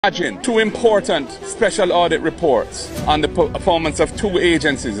Imagine two important special audit reports on the performance of two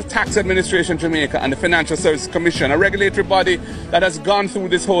agencies, the Tax Administration Jamaica and the Financial Services Commission, a regulatory body that has gone through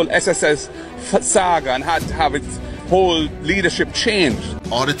this whole SSS saga and had to have its whole leadership changed.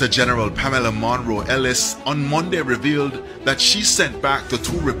 Auditor General Pamela Monroe Ellis on Monday revealed that she sent back the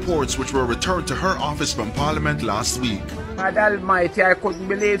two reports which were returned to her office from Parliament last week. God Almighty, I couldn't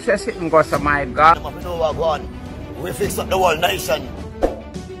believe she sitting go, so my God. We fix up the whole nation.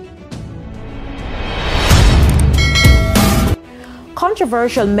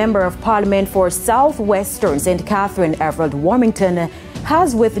 Controversial Member of Parliament for Southwestern St. Catherine, Everett Warmington,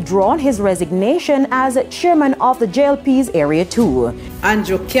 has withdrawn his resignation as chairman of the JLP's Area 2.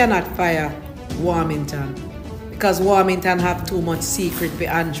 Andrew cannot fire Warmington because Warmington have too much secret for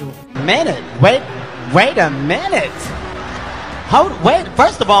Andrew. Wait a minute. Wait,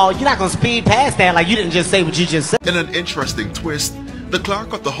 first of all, you're not going to speed past that like you didn't just say what you just said. In an interesting twist, the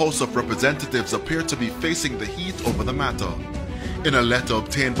clerk of the House of Representatives appeared to be facing the heat over the matter. In a letter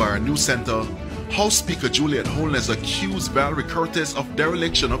obtained by our news center, House Speaker Juliet Holness accused Valerie Curtis of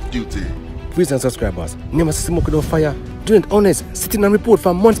dereliction of duty. Viewers and subscribers, never see smoke without fire. Doing it honest, sitting and report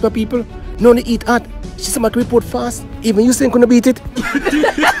for months by people. No need eat hot. She said make report fast. Even you saying couldn't beat it.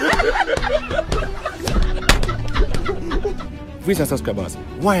 Viewers and subscribers,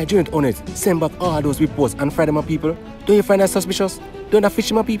 why are doing it honest? Send back all those reports and fire them on people. Don't you find that suspicious? Don't that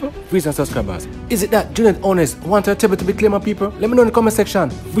fish my people? Viewers and subscribers, is it that Juliet Honest want her table to be claimed on people? Let me know in the comment section.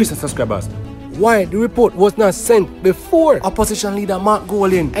 Viewers and subscribers, why the report was not sent before opposition leader Mark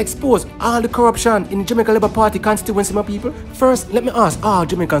Golding exposed all the corruption in the Jamaica Labour Party constituency, my people? First, let me ask all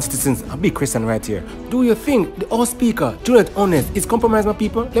Jamaican citizens, a big question right here. Do you think the House Speaker, Juliet Honest, is compromised, my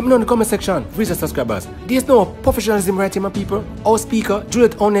people? Let me know in the comment section. Viewers and subscribers, there's no professionalism right here, my people. House Speaker,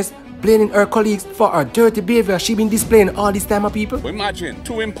 Juliet Honest, blaming her colleagues for her dirty behavior she been displaying all this time, my people. Imagine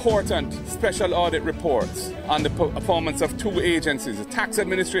two important special audit reports on the performance of two agencies, the Tax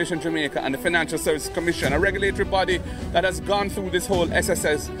Administration Jamaica and the Financial Services Commission, a regulatory body that has gone through this whole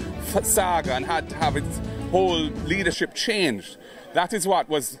SSS saga and had to have its whole leadership changed. That is what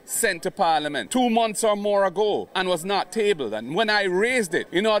was sent to Parliament 2 months or more ago and was not tabled. And when I raised it,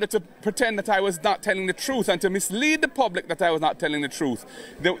 in order to pretend that I was not telling the truth and to mislead the public that I was not telling the truth,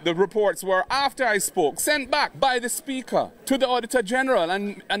 the reports were, after I spoke, sent back by the Speaker to the Auditor General.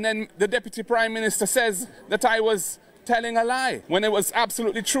 And then the Deputy Prime Minister says that I was telling a lie, when it was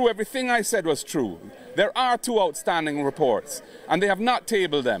absolutely true. Everything I said was true. There are two outstanding reports, and they have not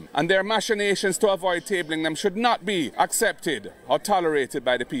tabled them, and their machinations to avoid tabling them should not be accepted or tolerated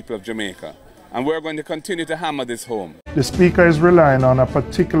by the people of Jamaica. And we're going to continue to hammer this home. The Speaker is relying on a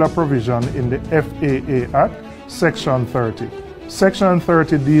particular provision in the FAA Act, Section 30. Section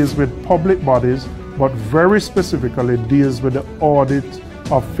 30 deals with public bodies, but very specifically deals with the audit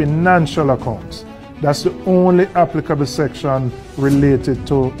of financial accounts. That's the only applicable section related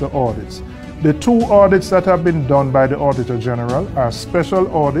to the audits. The two audits that have been done by the Auditor General are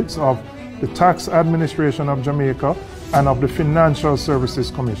special audits of the Tax Administration of Jamaica and of the Financial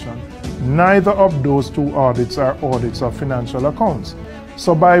Services Commission. Neither of those two audits are audits of financial accounts.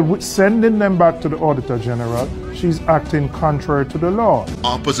 So by sending them back to the Auditor General, she's acting contrary to the law.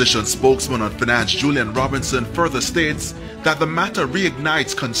 Opposition spokesman on finance Julian Robinson further states that the matter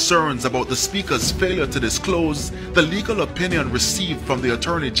reignites concerns about the Speaker's failure to disclose the legal opinion received from the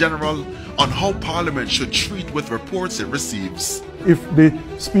Attorney General on how Parliament should treat with reports it receives. If the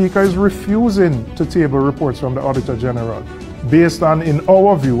Speaker is refusing to table reports from the Auditor General based on, in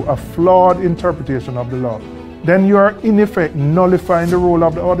our view, a flawed interpretation of the law, then you are in effect nullifying the role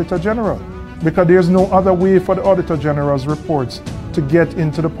of the Auditor General, because there's no other way for the Auditor General's reports to get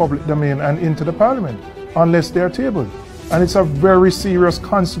into the public domain and into the Parliament unless they are tabled. And it's a very serious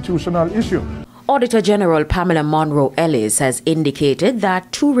constitutional issue. Auditor General Pamela Monroe Ellis has indicated that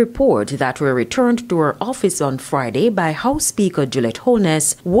two reports that were returned to her office on Friday by House Speaker Juliet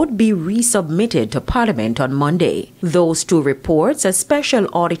Holness would be resubmitted to Parliament on Monday. Those two reports, a special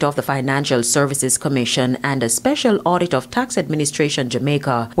audit of the Financial Services Commission and a special audit of Tax Administration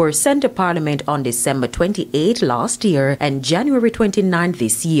Jamaica, were sent to Parliament on December 28 last year and January 29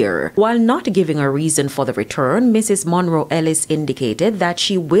 this year. While not giving a reason for the return, Mrs. Monroe Ellis indicated that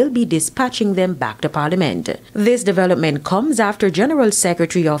she will be dispatching them back to Parliament. This development comes after General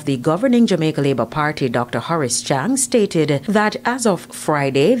Secretary of the governing Jamaica Labour Party, Dr. Horace Chang, stated that as of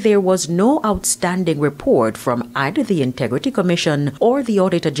Friday, there was no outstanding report from either the Integrity Commission or the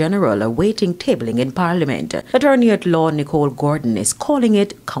Auditor General awaiting tabling in Parliament. Attorney at Law Nicole Gordon is calling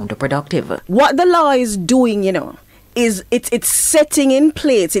it counterproductive. What the law is doing, is it's setting in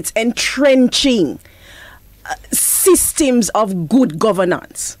place, it's entrenching systems of good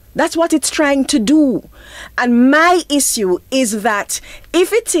governance. That's what it's trying to do. And my issue is that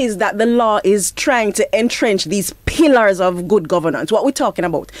if it is that the law is trying to entrench these pillars of good governance, what we're talking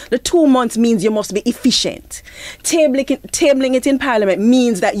about, the 2 months means you must be efficient. Tabling it in Parliament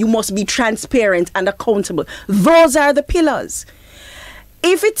means that you must be transparent and accountable. Those are the pillars.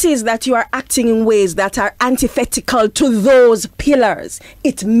 If it is that you are acting in ways that are antithetical to those pillars,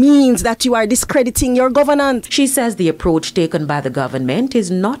 it means that you are discrediting your governance. She says the approach taken by the government is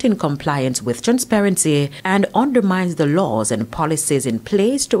not in compliance with transparency and undermines the laws and policies in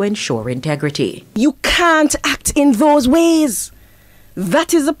place to ensure integrity. You can't act in those ways.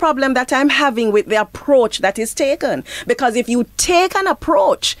 That is the problem that I'm having with the approach that is taken. Because if you take an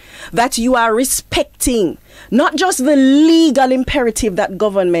approach that you are respecting, not just the legal imperative that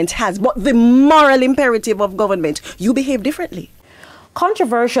government has, but the moral imperative of government, you behave differently.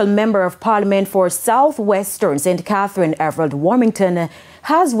 Controversial Member of Parliament for Southwestern St. Catherine, Everald Warmington,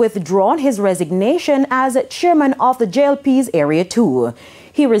 has withdrawn his resignation as chairman of the JLP's Area 2.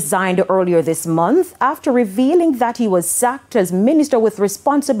 He resigned earlier this month after revealing that he was sacked as minister with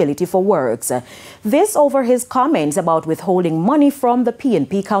responsibility for works. This over his comments about withholding money from the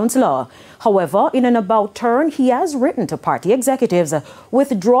PNP councillor. However, in an about turn, he has written to party executives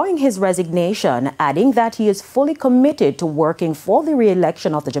withdrawing his resignation, adding that he is fully committed to working for the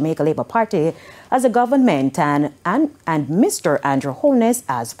re-election of the Jamaica Labour Party as a government and Mr. Andrew Holness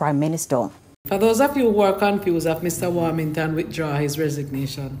as Prime Minister. For those of you who are confused of Mr. Warmington withdraw his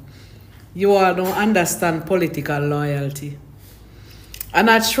resignation, you all don't understand political loyalty. I'm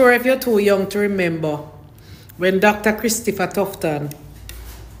not sure if you're too young to remember when Dr. Christopher Tufton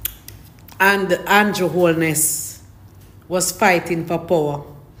and Andrew Holness was fighting for power.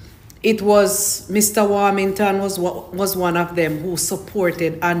 It was Mr. Warmington was one of them who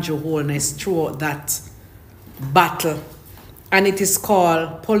supported Andrew Holness throughout that battle. And it is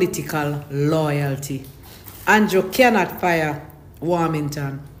called political loyalty. Andrew cannot fire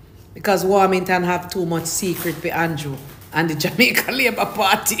Warmington because Warmington have too much secret with Andrew and the Jamaica Labour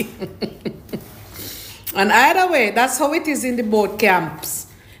Party. And either way, that's how it is in the both camps.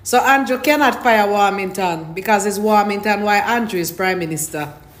 So Andrew cannot fire Warmington because it's Warmington why Andrew is Prime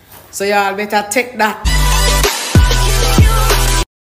Minister. So y'all better take that.